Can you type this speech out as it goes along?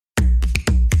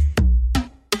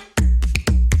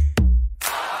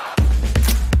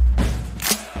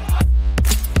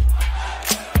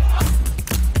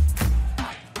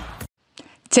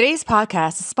Today's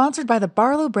podcast is sponsored by the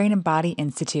Barlow Brain and Body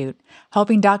Institute,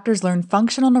 helping doctors learn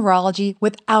functional neurology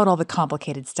without all the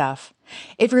complicated stuff.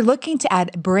 If you're looking to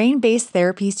add brain-based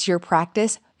therapies to your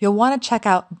practice, you'll want to check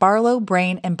out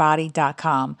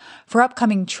barlowbrainandbody.com for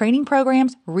upcoming training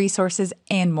programs, resources,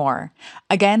 and more.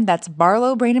 Again, that's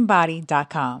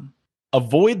barlowbrainandbody.com.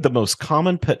 Avoid the most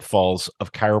common pitfalls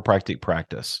of chiropractic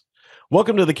practice.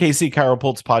 Welcome to the KC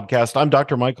Chiropulse podcast. I'm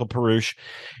Dr. Michael Perush,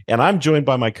 and I'm joined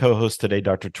by my co-host today,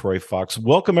 Dr. Troy Fox.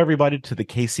 Welcome, everybody, to the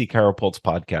KC Chiropulse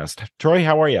podcast. Troy,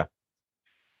 how are you?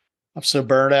 I'm so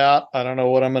burnt out. I don't know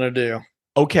what I'm going to do.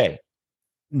 Okay.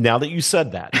 Now that you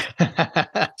said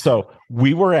that. So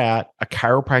we were at a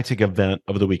chiropractic event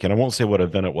over the weekend. I won't say what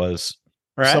event it was.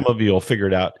 Right. Some of you will figure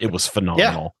it out. It was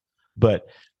phenomenal. Yeah. But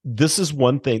this is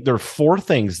one thing. There are four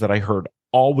things that I heard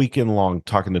all weekend long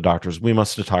talking to doctors. We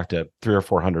must have talked to 300 or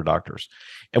 400 doctors.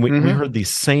 And we heard these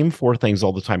same four things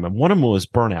all the time. And one of them was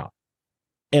burnout.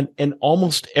 And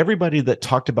almost everybody that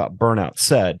talked about burnout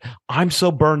said, I'm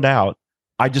so burned out,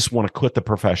 I just want to quit the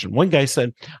profession. One guy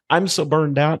said, I'm so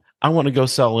burned out, I want to go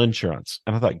sell insurance.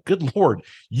 And I thought, good Lord,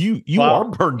 you are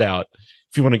burned out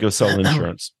if you want to go sell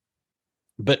insurance.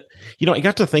 But, I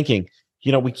got to thinking,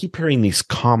 we keep hearing these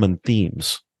common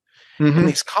themes. And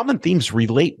these common themes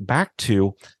relate back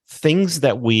to things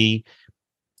that we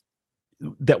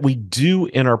do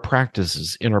in our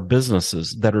practices, in our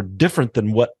businesses, that are different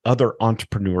than what other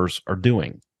entrepreneurs are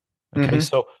doing. Okay,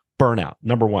 so burnout,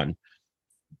 number one.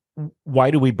 Why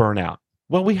do we burn out?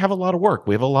 Well, we have a lot of work.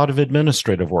 We have a lot of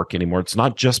administrative work anymore. It's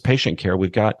not just patient care.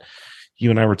 We've got, you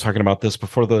and I were talking about this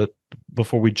before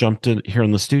we jumped in here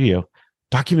in the studio,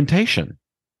 documentation.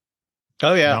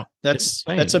 Oh yeah, that's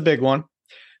a big one.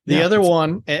 The other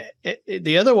one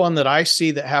that I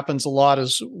see that happens a lot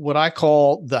is what I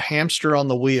call the hamster on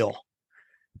the wheel.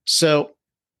 So,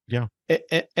 yeah.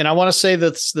 And I want to say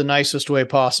that's the nicest way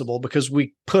possible because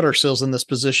we put ourselves in this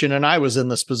position, and I was in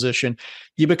this position.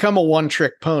 You become a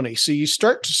one-trick pony. So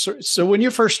so when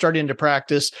you're first starting to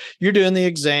practice, you're doing the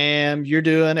exam, you're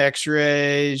doing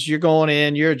x-rays, you're going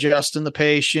in, you're adjusting the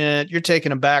patient, you're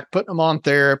taking them back, putting them on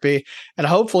therapy, and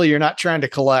hopefully you're not trying to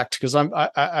collect, because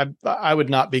I would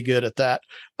not be good at that.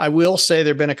 I will say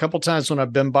there've been a couple times when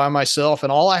I've been by myself,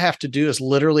 and all I have to do is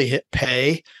literally hit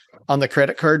pay on the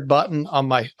credit card button on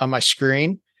my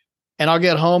screen. And I'll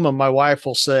get home and my wife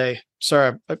will say,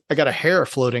 sorry, I got a hair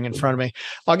floating in front of me.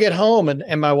 I'll get home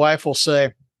and my wife will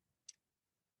say,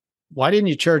 why didn't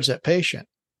you charge that patient?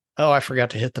 Oh, I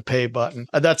forgot to hit the pay button.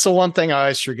 That's the one thing I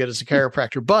always forget as a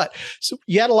chiropractor. But so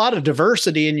you had a lot of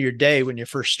diversity in your day when you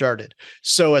first started.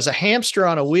 So as a hamster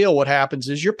on a wheel, what happens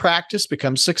is your practice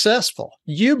becomes successful.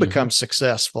 You become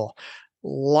successful.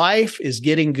 Life is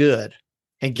getting good.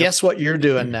 And guess what you're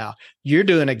doing now? You're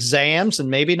doing exams, and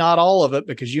maybe not all of it,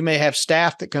 because you may have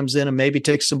staff that comes in and maybe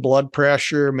takes some blood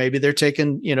pressure. Maybe they're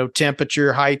taking,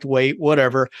 temperature, height, weight,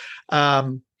 whatever.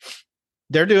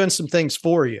 They're doing some things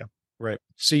for you. Right.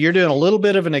 So you're doing a little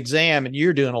bit of an exam and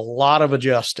you're doing a lot of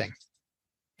adjusting,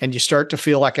 and you start to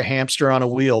feel like a hamster on a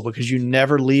wheel because you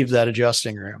never leave that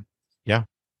adjusting room. Yeah.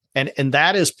 And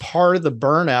that is part of the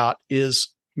burnout, is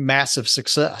massive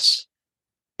success.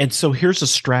 And so here's a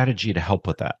strategy to help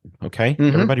with that. Okay,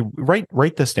 everybody,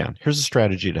 write this down. Here's a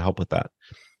strategy to help with that.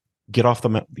 Get off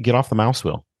the mouse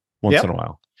wheel once in a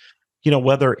while.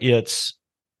 Whether it's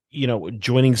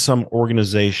joining some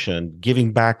organization,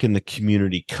 giving back in the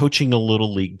community, coaching a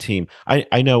little league team.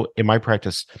 I know in my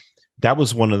practice, that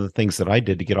was one of the things that I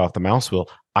did to get off the mouse wheel.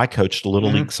 I coached little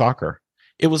league soccer.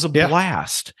 It was a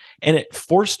blast, and it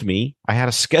forced me. I had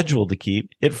a schedule to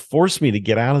keep. It forced me to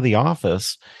get out of the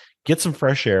office, get some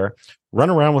fresh air,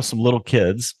 run around with some little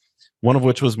kids, one of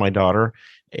which was my daughter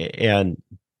and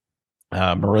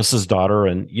Marissa's daughter.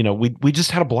 And, we just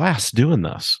had a blast doing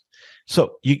this.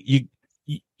 So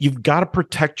you've got to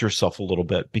protect yourself a little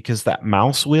bit, because that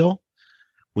mouse wheel,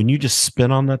 when you just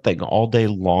spin on that thing all day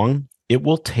long, it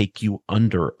will take you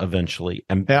under eventually,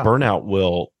 and burnout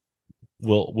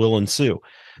will ensue.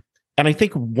 And I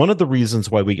think one of the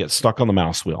reasons why we get stuck on the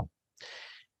mouse wheel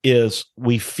is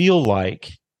we feel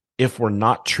like, if we're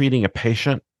not treating a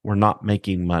patient, we're not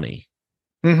making money,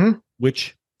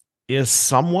 which is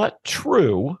somewhat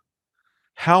true.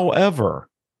 However,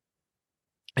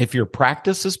 if your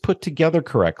practice is put together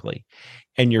correctly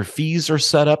and your fees are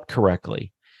set up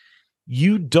correctly,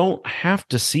 you don't have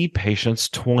to see patients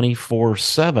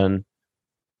 24/7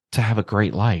 to have a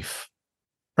great life.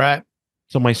 Right.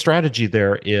 So my strategy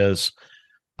there is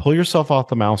pull yourself off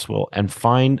the mouse wheel and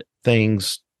find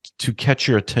things to catch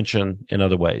your attention in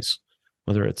other ways,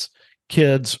 whether it's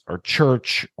kids or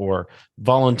church or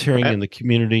volunteering in the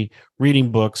community,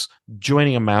 reading books,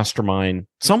 joining a mastermind,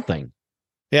 something.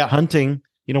 hunting,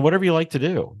 whatever you like to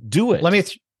do it.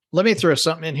 Let me throw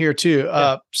something in here too.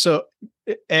 So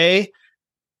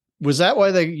was that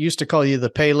why they used to call you the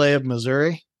Pele of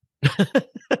Missouri?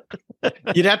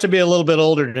 You'd have to be a little bit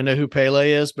older to know who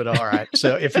Pele is, but all right.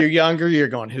 So if you're younger, you're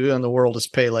going, who in the world is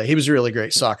Pele? He was a really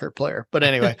great soccer player. But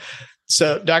anyway,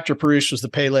 so Dr. Perush was the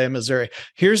Pele of Missouri.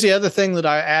 Here's the other thing that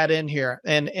I add in here.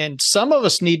 And some of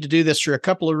us need to do this for a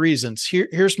couple of reasons.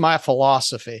 Here's my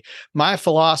philosophy. My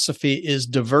philosophy is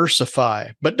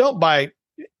diversify, but don't buy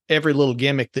every little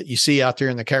gimmick that you see out there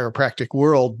in the chiropractic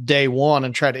world day one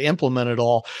and try to implement it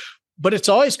all. But it's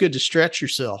always good to stretch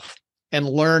yourself and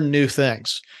learn new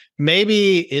things.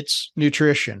 Maybe it's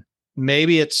nutrition.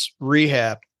 Maybe it's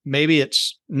rehab. Maybe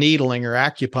it's needling or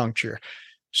acupuncture.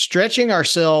 Stretching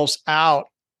ourselves out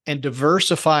and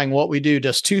diversifying what we do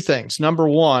does two things. Number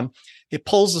one, it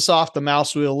pulls us off the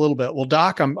mouse wheel a little bit. Well,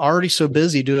 doc, I'm already so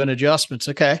busy doing adjustments.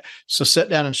 Okay. So sit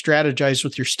down and strategize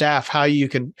with your staff how you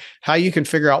can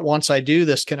figure out, once I do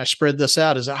this, can I spread this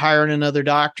out? Is it hiring another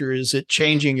doctor? Is it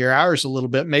changing your hours a little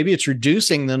bit? Maybe it's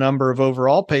reducing the number of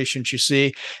overall patients you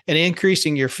see and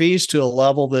increasing your fees to a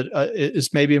level that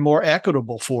is maybe more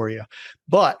equitable for you.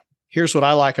 But here's what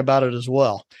I like about it as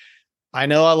well. I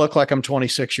know I look like I'm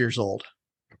 26 years old.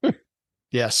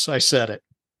 Yes, I said it.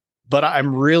 But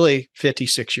I'm really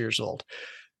 56 years old.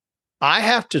 I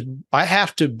have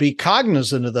to be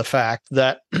cognizant of the fact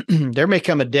that there may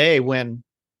come a day when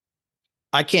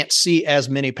I can't see as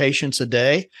many patients a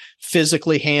day,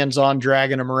 physically hands-on,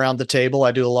 dragging them around the table.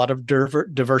 I do a lot of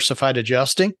diversified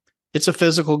adjusting. It's a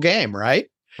physical game, right?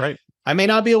 Right. I may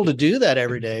not be able to do that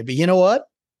every day, but you know what?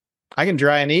 I can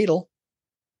dry a needle.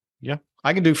 Yeah.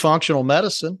 I can do functional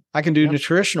medicine. I can do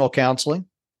nutritional counseling.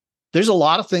 There's a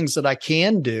lot of things that I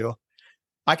can do.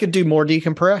 I could do more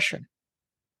decompression.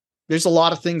 There's a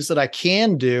lot of things that I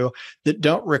can do that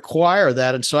don't require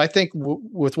that. And so I think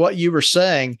with what you were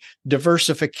saying,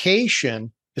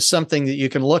 diversification is something that you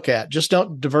can look at. Just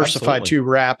don't diversify too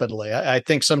rapidly. I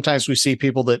think sometimes we see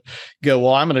people that go,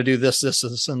 well, I'm going to do this,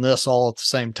 and this all at the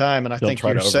same time. And I think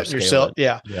you're setting yourself.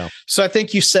 Yeah. So I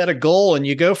think you set a goal and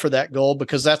you go for that goal,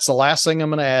 because that's the last thing I'm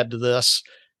going to add to this.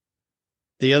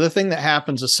 The other thing that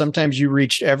happens is sometimes you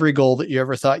reached every goal that you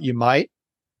ever thought you might,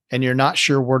 and you're not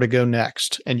sure where to go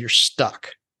next, and you're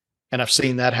stuck. And I've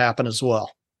seen that happen as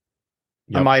well.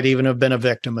 Yep. I might even have been a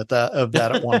victim of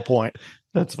that at one point.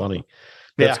 That's funny.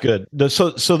 That's good.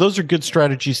 So those are good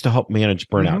strategies to help manage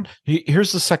burnout. Mm-hmm.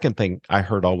 Here's the second thing I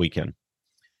heard all weekend.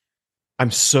 I'm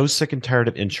so sick and tired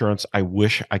of insurance. I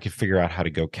wish I could figure out how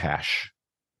to go cash.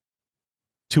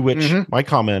 To which my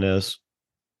comment is,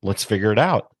 let's figure it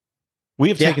out. We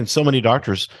have taken so many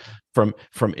doctors from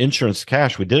insurance to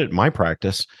cash. We did it in my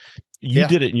practice. You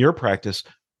did it in your practice.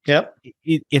 Yep.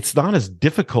 It's not as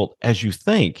difficult as you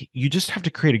think. You just have to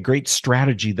create a great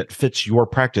strategy that fits your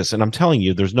practice. And I'm telling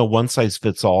you, there's no one size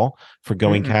fits all for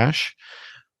going cash,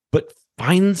 but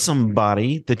find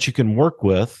somebody that you can work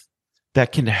with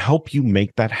that can help you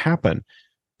make that happen.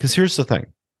 Because here's the thing.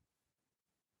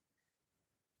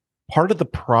 Part of the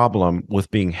problem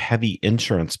with being heavy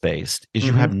insurance based is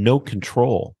you have no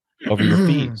control over your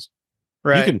fees.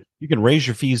 Right. You can raise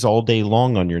your fees all day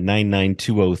long on your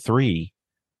 99203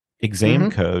 exam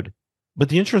code, but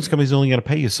the insurance company's only going to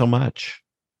pay you so much.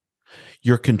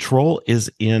 Your control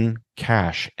is in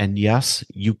cash. And yes,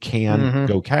 you can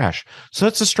go cash. So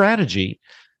that's a strategy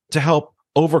to help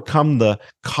overcome the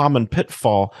common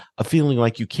pitfall of feeling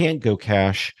like you can't go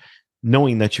cash,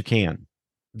 knowing that you can.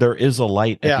 There is a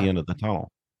light at the end of the tunnel.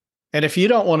 And if you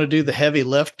don't want to do the heavy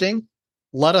lifting,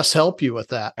 let us help you with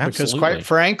that. Absolutely. Because quite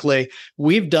frankly,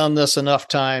 we've done this enough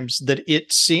times that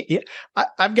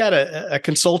I've got a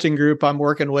consulting group I'm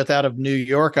working with out of New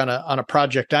York on a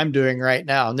project I'm doing right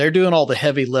now. And they're doing all the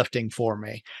heavy lifting for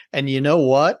me. And you know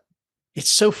what? It's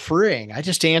so freeing. I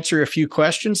just answer a few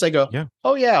questions. They go,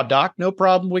 oh yeah, doc, no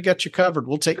problem. We got you covered.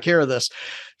 We'll take care of this.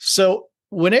 So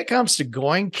when it comes to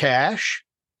going cash,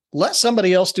 let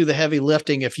somebody else do the heavy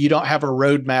lifting if you don't have a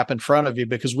roadmap in front of you,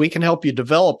 because we can help you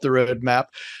develop the roadmap.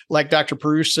 Like Dr.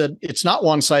 Perush said, it's not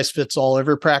one size fits all.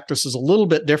 Every practice is a little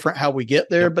bit different how we get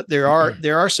there, but there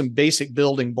are some basic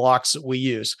building blocks that we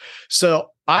use.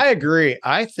 So I agree.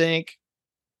 I think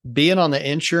being on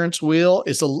the insurance wheel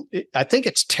I think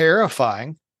it's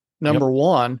terrifying. Number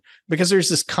one, because there's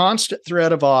this constant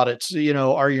threat of audits.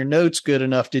 Are your notes good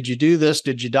enough? Did you do this?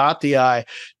 Did you dot the I?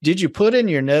 Did you put in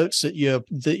your notes that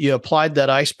you applied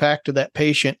that ice pack to that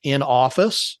patient in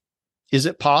office? Is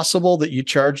it possible that you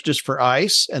charged us for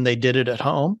ice and they did it at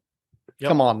home? Yep.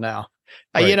 Come on now.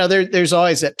 Right. There's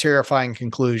always that terrifying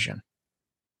conclusion.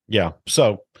 Yeah.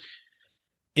 So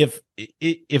if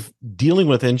dealing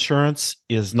with insurance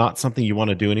is not something you want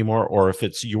to do anymore, or if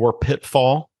it's your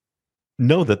pitfall,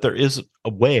 know that there is a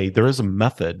way, there is a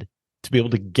method to be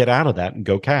able to get out of that and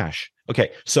go cash.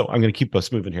 Okay, so I'm going to keep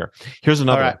us moving here. Here's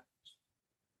another one.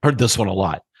 Heard this one a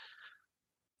lot.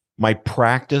 My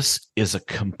practice is a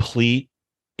complete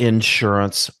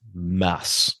insurance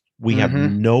mess. We have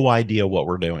no idea what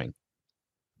we're doing.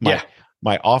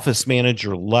 My office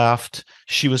manager left.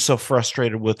 She was so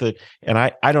frustrated with it. And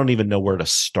I don't even know where to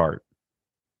start.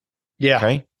 Yeah.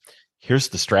 Okay. Here's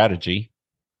the strategy.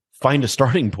 Find a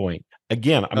starting point.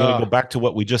 Again, I'm going to go back to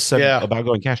what we just said about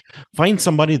going cash. Find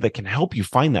somebody that can help you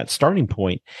find that starting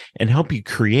point and help you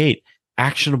create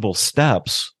actionable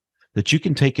steps that you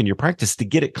can take in your practice to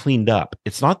get it cleaned up.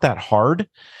 It's not that hard.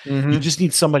 You just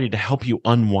need somebody to help you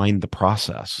unwind the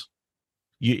process.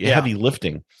 Heavy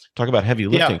lifting. Talk about heavy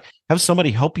lifting. Have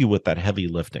somebody help you with that heavy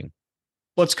lifting.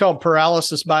 What's called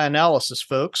paralysis by analysis,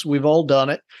 folks. We've all done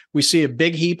it. We see a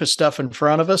big heap of stuff in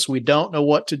front of us. We don't know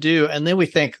what to do. And then we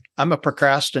think, I'm a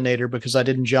procrastinator because I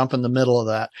didn't jump in the middle of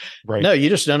that. Right. No, you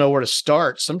just don't know where to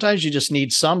start. Sometimes you just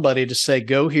need somebody to say,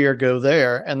 go here, go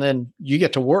there, and then you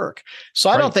get to work. So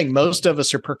I don't think most of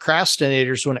us are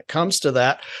procrastinators when it comes to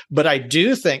that. But I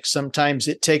do think sometimes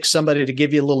it takes somebody to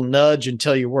give you a little nudge and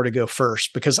tell you where to go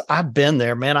first, because I've been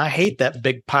there, man. I hate that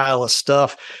big pile of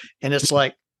stuff. And it's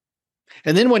like,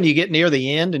 and then when you get near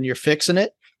the end and you're fixing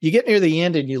it, you get near the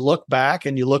end and you look back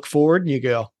and you look forward and you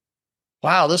go,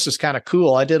 wow, this is kind of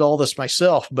cool. I did all this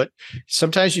myself. But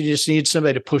sometimes you just need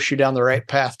somebody to push you down the right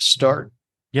path to start.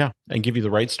 Yeah. And give you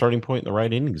the right starting point and the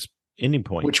right ending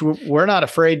point. Which we're not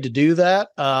afraid to do that.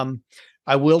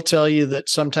 I will tell you that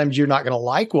sometimes you're not going to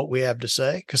like what we have to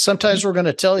say, because sometimes we're going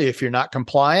to tell you, if you're not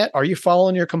compliant, are you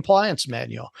following your compliance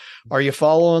manual? Are you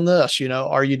following this?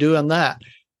 Are you doing that?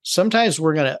 Sometimes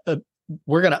we're going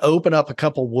to open up a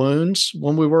couple wounds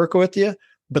when we work with you,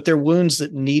 but they're wounds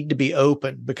that need to be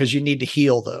opened because you need to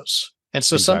heal those. And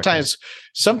so sometimes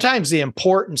the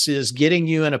importance is getting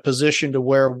you in a position to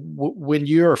where when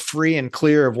you're free and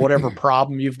clear of whatever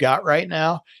problem you've got right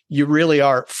now, you really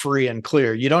are free and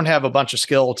clear. You don't have a bunch of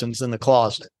skeletons in the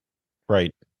closet.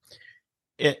 Right.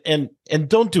 And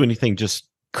don't do anything just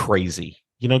crazy.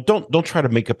 Don't try to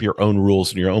make up your own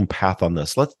rules and your own path on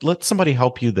this. Let somebody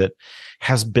help you that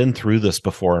has been through this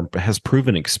before and has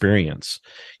proven experience.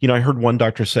 I heard one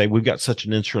doctor say, we've got such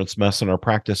an insurance mess in our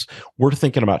practice. We're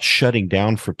thinking about shutting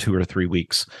down for 2 or 3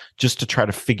 weeks just to try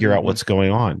to figure out what's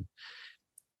going on.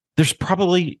 There's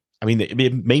probably,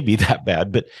 it may be that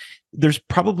bad, but there's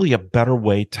probably a better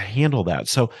way to handle that.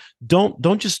 So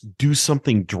don't just do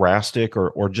something drastic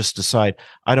or just decide,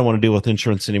 I don't want to deal with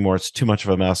insurance anymore. It's too much of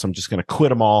a mess. I'm just going to quit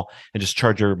them all and just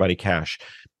charge everybody cash.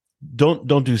 Don't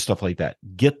do stuff like that.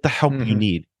 Get the help you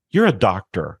need. You're a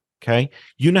doctor, okay?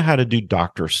 You know how to do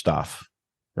doctor stuff,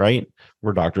 right?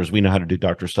 We're doctors. We know how to do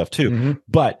doctor stuff too.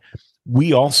 But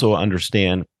we also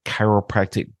understand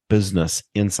chiropractic business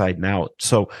inside and out.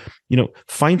 So,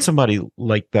 find somebody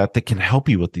like that can help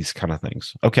you with these kind of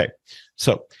things. Okay.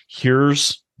 So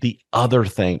here's the other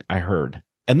thing I heard.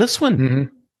 And this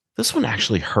one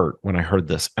actually hurt when I heard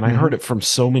this. And I heard it from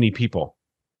so many people.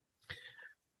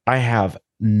 I have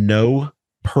no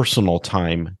personal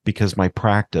time because my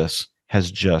practice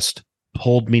has just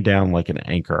pulled me down like an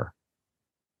anchor.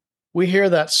 We hear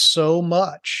that so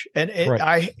much. And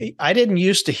I didn't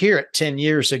used to hear it 10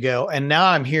 years ago. And now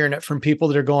I'm hearing it from people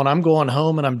that are going, I'm going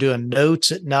home and I'm doing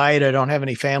notes at night. I don't have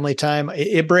any family time.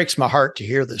 It breaks my heart to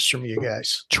hear this from you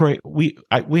guys. Troy, we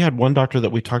had one doctor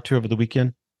that we talked to over the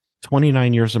weekend,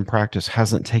 29 years in practice,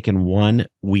 hasn't taken 1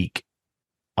 week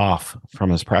off from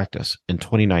his practice in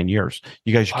 29 years.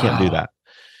 You guys, you can't do that.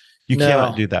 You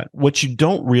cannot do that. What you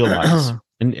don't realize,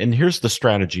 and here's the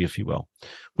strategy, if you will.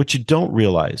 What you don't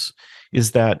realize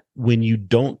is that when you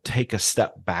don't take a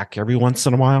step back every once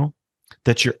in a while,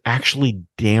 that you're actually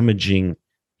damaging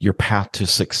your path to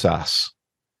success.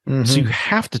 So you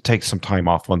have to take some time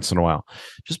off once in a while.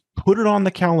 Just put it on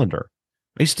the calendar.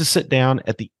 I used to sit down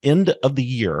at the end of the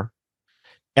year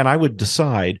and I would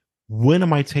decide, when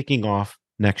am I taking off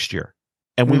next year?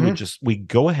 And we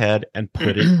go ahead and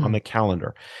put it on the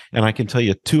calendar. And I can tell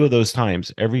you 2 of those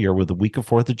times every year were the week of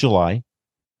 4th of July,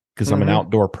 because I'm an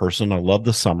outdoor person. I love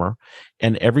the summer.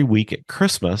 And every week at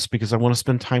Christmas, because I want to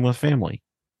spend time with family.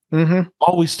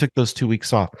 Always took those 2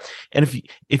 weeks off. And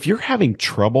if you're having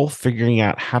trouble figuring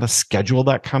out how to schedule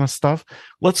that kind of stuff,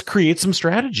 let's create some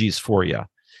strategies for you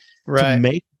to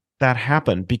make that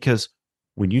happen. Because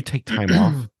when you take time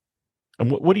off, and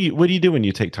what do you do when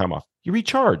you take time off? You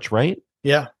recharge, right?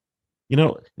 Yeah.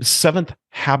 The 7th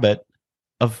habit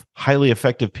of highly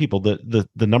effective people, the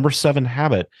number 7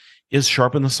 habit is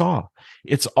sharpen the saw.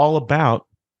 It's all about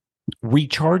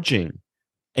recharging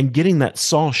and getting that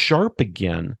saw sharp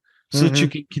again so that you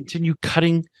can continue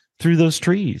cutting through those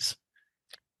trees.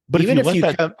 But even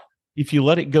if you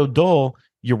let it go dull,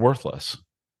 you're worthless.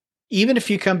 Even if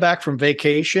you come back from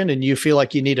vacation and you feel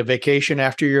like you need a vacation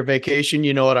after your vacation,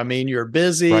 you know what I mean? You're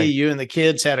busy, right. You and the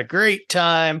kids had a great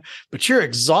time, but you're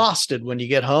exhausted when you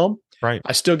get home. Right.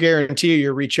 I still guarantee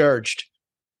you're recharged.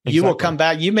 Exactly. You will come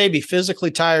back. You may be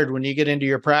physically tired when you get into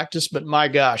your practice, but my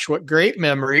gosh, what great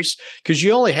memories, because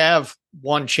you only have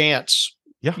one chance,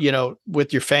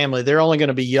 with your family. They're only going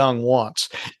to be young once.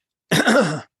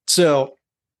 So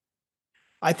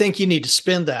I think you need to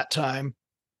spend that time.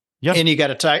 Yep. And you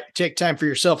got to take time for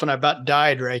yourself. And I about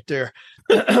died right there,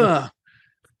 right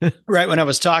when I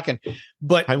was talking.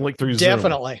 But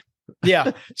definitely,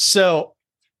 yeah. So,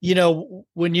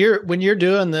 when you're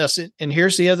doing this, and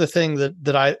here's the other thing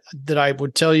that I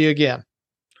would tell you again: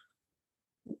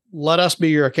 let us be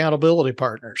your accountability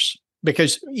partners,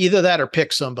 because either that or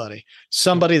pick somebody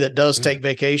that does take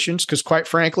vacations. Because quite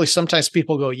frankly, sometimes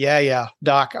people go, yeah,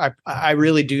 doc, I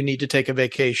really do need to take a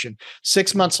vacation.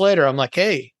 6 months later, I'm like,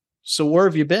 hey. So where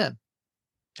have you been?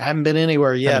 I haven't been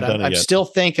anywhere yet. I'm still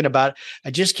thinking about it. I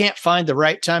just can't find the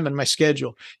right time in my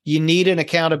schedule. You need an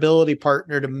accountability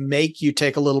partner to make you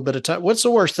take a little bit of time. What's the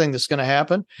worst thing that's going to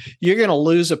happen? You're going to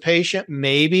lose a patient,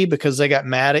 maybe because they got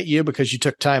mad at you because you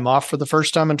took time off for the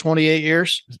first time in 28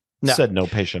 years. No. Said no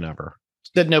patient ever.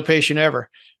 Said no patient ever.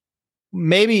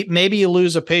 Maybe you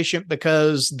lose a patient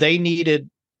because they needed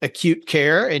acute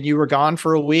care and you were gone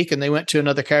for a week and they went to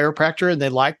another chiropractor and they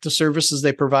liked the services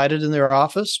they provided in their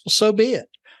office. Well, so be it.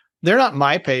 They're not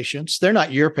my patients. They're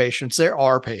not your patients. They're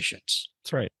our patients.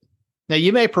 That's right. Now,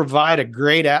 you may provide a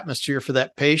great atmosphere for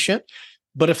that patient,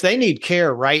 but if they need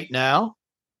care right now,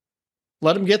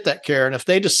 let them get that care. And if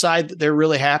they decide that they're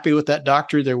really happy with that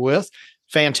doctor they're with,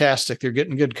 fantastic. They're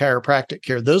getting good chiropractic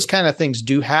care. Those kind of things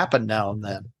do happen now and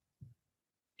then.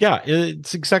 Yeah,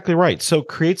 it's exactly right. So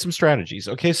create some strategies.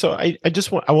 Okay. So I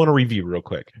want to review real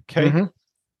quick. Okay.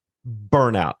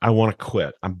 Burnout. I want to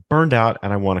quit. I'm burned out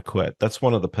and I want to quit. That's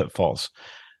one of the pitfalls.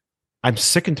 I'm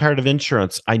sick and tired of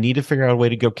insurance. I need to figure out a way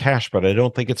to go cash, but I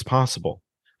don't think it's possible.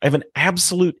 I have an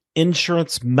absolute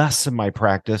insurance mess in my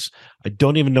practice. I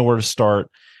don't even know where to start.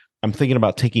 I'm thinking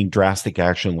about taking drastic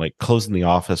action, like closing the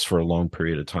office for a long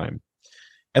period of time.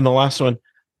 And the last one,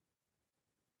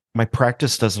 my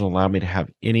practice doesn't allow me to have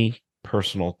any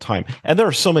personal time. And there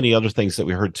are so many other things that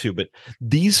we heard too, but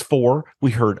these four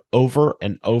we heard over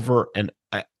and over. And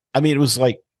I mean, it was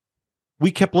like we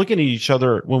kept looking at each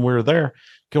other when we were there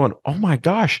going, oh my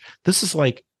gosh, this is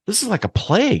like a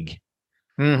plague.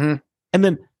 Mm-hmm. And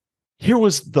then here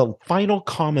was the final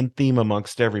common theme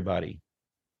amongst everybody.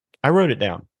 I wrote it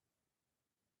down.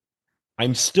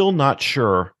 I'm still not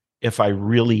sure if I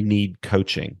really need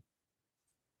coaching.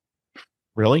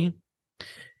 Really?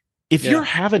 If you're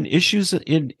having issues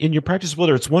in your practice,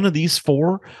 whether it's one of these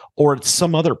four or it's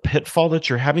some other pitfall that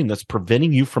you're having that's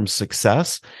preventing you from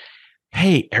success,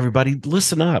 hey, everybody,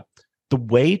 listen up. The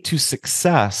way to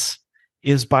success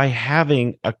is by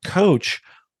having a coach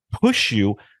push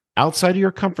you outside of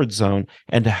your comfort zone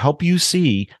and to help you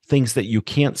see things that you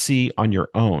can't see on your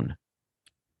own.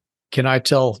 Can I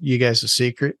tell you guys a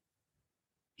secret?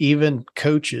 Even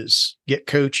coaches get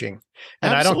coaching.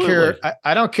 And Absolutely.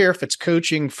 I don't care if it's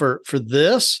coaching for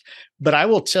this, but I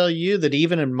will tell you that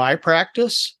even in my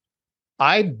practice,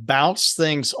 I bounce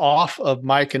things off of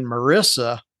Mike and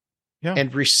Marissa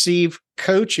and receive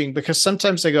coaching, because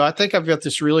sometimes they go, I think I've got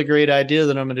this really great idea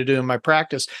that I'm going to do in my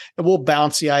practice, and we'll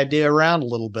bounce the idea around a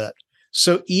little bit.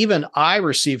 So even I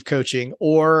receive coaching,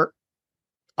 or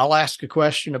I'll ask a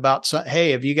question about, hey,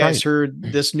 have you guys heard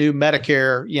this new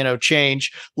Medicare,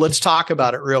 change? Let's talk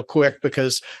about it real quick,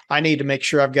 because I need to make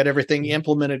sure I've got everything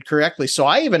implemented correctly. So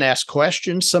I even ask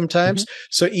questions sometimes.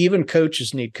 So even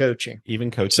coaches need coaching. Even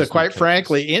coaches. So quite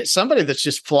frankly, somebody that's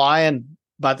just flying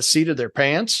by the seat of their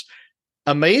pants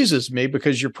amazes me,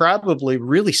 because you're probably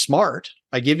really smart.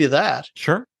 I give you that.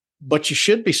 Sure. But you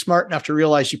should be smart enough to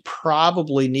realize you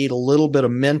probably need a little bit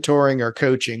of mentoring or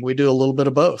coaching. We do a little bit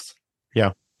of both.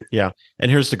 Yeah. Yeah.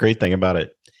 And here's the great thing about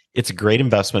it. It's a great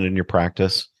investment in your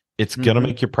practice. It's going to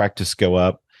make your practice go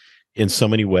up in so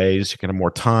many ways. You're going to have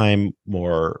more time,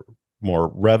 more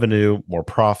revenue, more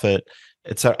profit.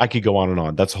 I could go on and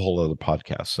on. That's a whole other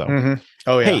podcast. So,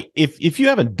 Oh yeah. Hey, if you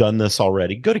haven't done this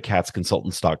already, go to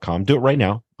katzconsultants.com. Do it right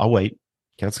now. I'll wait.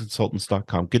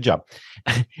 katzconsultants.com. Good job.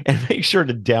 And make sure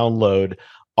to download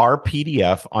our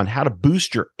PDF on how to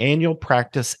boost your annual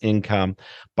practice income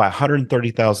by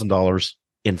 $130,000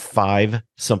 in 5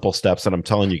 simple steps. And I'm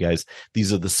telling you guys,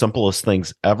 these are the simplest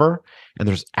things ever. And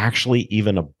there's actually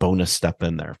even a bonus step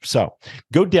in there. So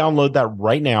go download that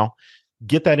right now.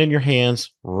 Get that in your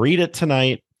hands. Read it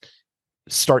tonight.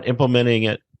 Start implementing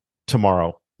it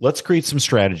tomorrow. Let's create some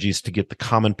strategies to get the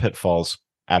common pitfalls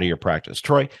out of your practice.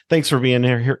 Troy, thanks for being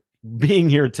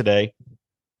here today.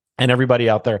 And everybody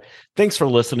out there, thanks for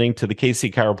listening to the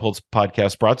KC Chiropulse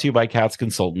podcast, brought to you by Katz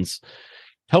Consultants,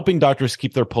 helping doctors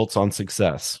keep their pulse on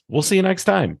success. We'll see you next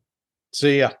time.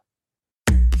 See ya.